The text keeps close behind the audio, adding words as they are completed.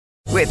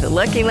With the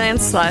Lucky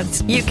Land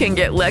Slots, you can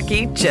get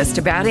lucky just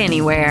about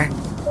anywhere.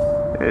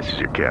 This is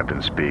your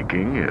captain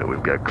speaking.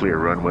 We've got clear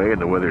runway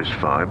and the weather's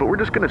fine, but we're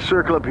just going to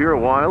circle up here a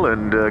while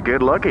and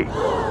get lucky.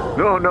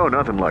 No,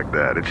 nothing like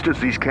that. It's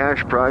just these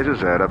cash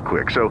prizes add up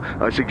quick. So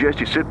I suggest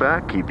you sit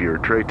back, keep your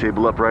tray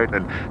table upright,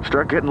 and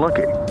start getting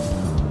lucky.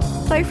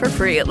 Play for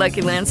free at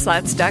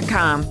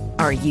LuckyLandSlots.com.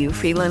 Are you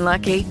feeling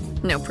lucky?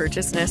 No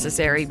purchase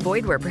necessary.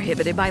 Void where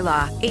prohibited by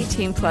law.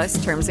 18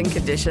 plus terms and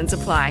conditions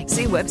apply.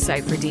 See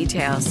website for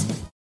details.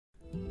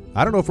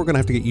 I don't know if we're going to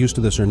have to get used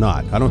to this or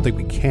not. I don't think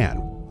we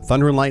can.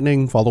 Thunder and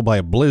lightning, followed by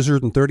a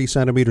blizzard and 30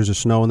 centimeters of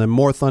snow, and then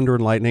more thunder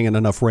and lightning and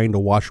enough rain to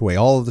wash away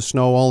all of the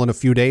snow all in a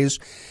few days.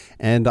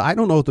 And I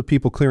don't know if the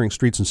people clearing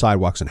streets and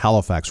sidewalks in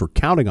Halifax were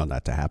counting on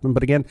that to happen.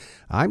 But again,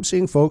 I'm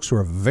seeing folks who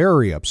are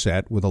very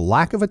upset with a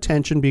lack of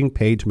attention being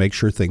paid to make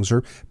sure things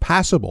are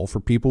passable for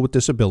people with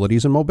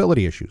disabilities and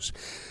mobility issues.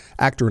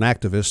 Actor and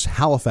activist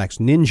Halifax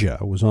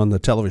Ninja was on the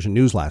television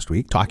news last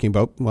week talking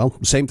about, well,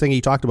 the same thing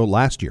he talked about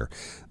last year,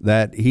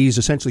 that he's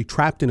essentially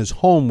trapped in his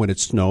home when it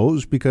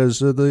snows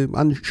because of the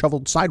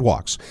unshoveled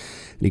sidewalks,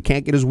 and he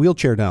can't get his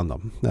wheelchair down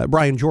them.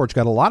 Brian George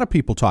got a lot of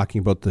people talking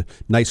about the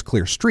nice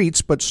clear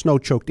streets, but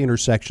snow-choked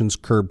intersections,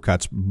 curb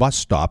cuts, bus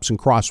stops, and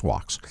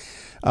crosswalks.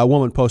 A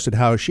woman posted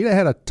how she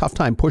had a tough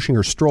time pushing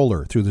her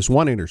stroller through this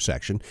one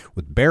intersection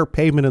with bare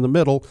pavement in the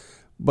middle,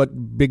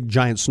 but big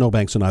giant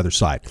snowbanks on either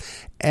side.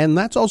 And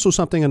that's also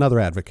something another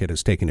advocate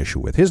has taken issue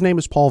with. His name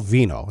is Paul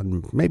Vino,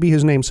 and maybe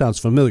his name sounds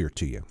familiar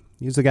to you.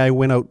 He's the guy who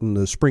went out in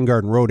the Spring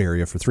Garden Road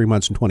area for 3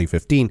 months in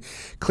 2015,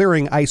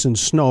 clearing ice and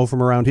snow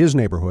from around his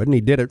neighborhood, and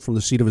he did it from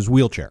the seat of his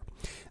wheelchair.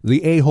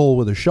 The a-hole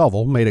with a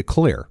shovel made it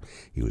clear.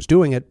 He was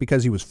doing it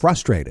because he was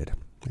frustrated.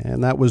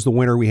 And that was the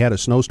winter we had a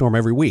snowstorm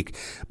every week.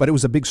 But it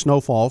was a big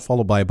snowfall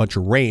followed by a bunch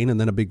of rain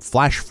and then a big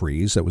flash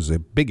freeze. That was a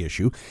big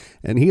issue.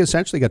 And he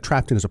essentially got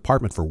trapped in his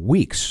apartment for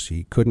weeks.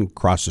 He couldn't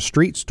cross the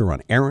streets to run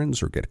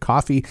errands or get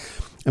coffee.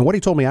 And what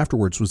he told me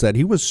afterwards was that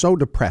he was so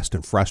depressed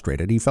and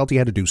frustrated, he felt he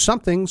had to do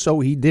something, so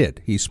he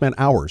did. He spent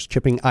hours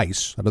chipping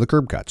ice out of the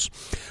curb cuts.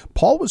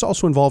 Paul was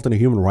also involved in a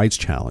human rights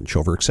challenge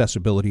over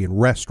accessibility in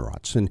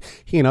restaurants, and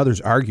he and others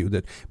argued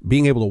that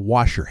being able to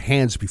wash your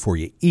hands before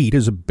you eat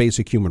is a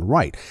basic human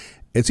right.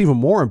 It's even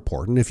more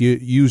important if you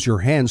use your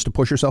hands to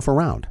push yourself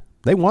around.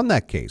 They won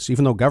that case,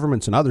 even though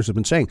governments and others have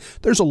been saying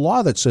there's a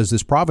law that says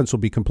this province will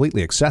be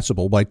completely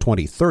accessible by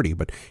 2030.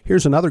 But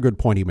here's another good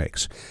point he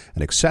makes.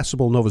 An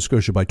accessible Nova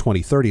Scotia by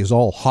 2030 is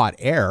all hot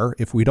air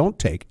if we don't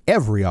take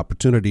every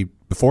opportunity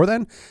before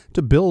then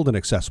to build an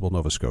accessible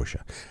Nova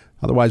Scotia.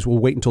 Otherwise, we'll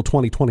wait until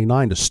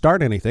 2029 to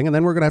start anything, and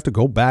then we're going to have to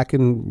go back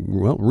and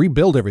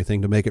rebuild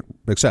everything to make it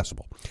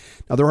accessible.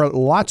 Now, there are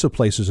lots of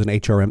places in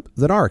HRM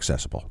that are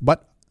accessible,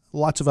 but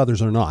lots of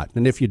others are not.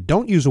 And if you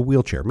don't use a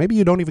wheelchair, maybe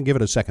you don't even give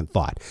it a second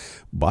thought.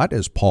 But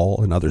as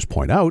Paul and others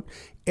point out,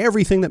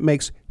 everything that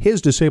makes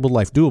his disabled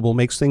life doable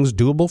makes things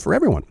doable for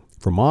everyone.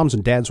 From moms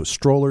and dads with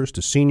strollers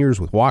to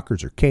seniors with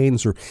walkers or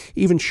canes, or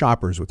even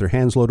shoppers with their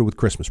hands loaded with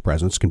Christmas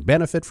presents can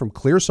benefit from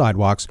clear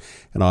sidewalks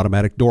and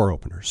automatic door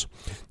openers.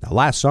 Now,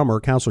 last summer,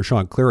 Councillor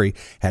Sean Cleary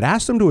had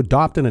asked them to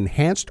adopt an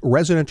enhanced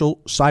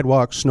residential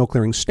sidewalk snow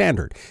clearing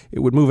standard. It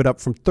would move it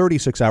up from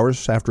 36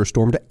 hours after a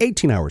storm to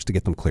 18 hours to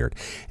get them cleared,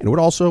 and it would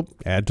also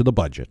add to the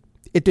budget.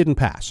 It didn't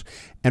pass.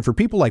 And for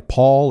people like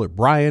Paul or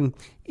Brian,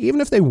 even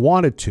if they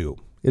wanted to,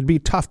 it'd be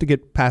tough to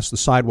get past the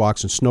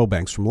sidewalks and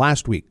snowbanks from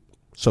last week.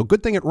 So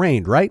good thing it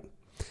rained, right?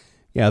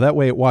 Yeah, that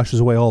way it washes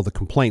away all the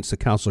complaints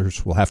that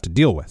councillors will have to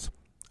deal with.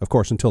 Of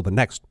course, until the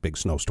next big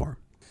snowstorm.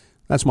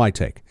 That's my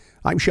take.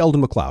 I'm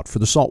Sheldon McLeod for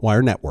the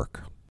Saltwire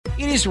Network.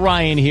 It is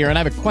Ryan here, and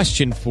I have a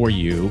question for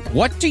you.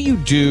 What do you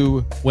do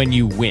when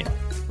you win?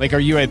 Like, are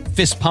you a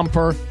fist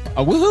pumper,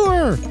 a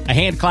woohooer, a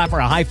hand clapper,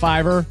 a high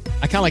fiver?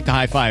 I kind of like the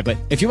high five, but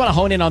if you want to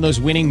hone in on those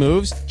winning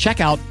moves, check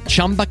out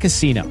Chumba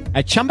Casino.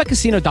 At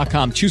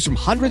ChumbaCasino.com, choose from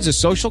hundreds of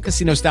social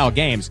casino-style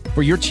games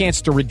for your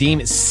chance to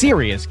redeem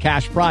serious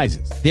cash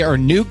prizes. There are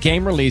new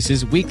game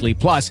releases weekly,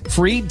 plus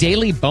free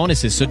daily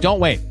bonuses. So don't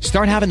wait.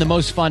 Start having the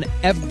most fun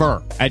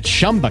ever at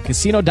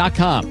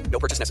ChumbaCasino.com. No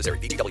purchase necessary.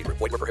 VGW Group.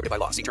 Void where prohibited by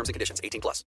law. See terms and conditions. 18 plus.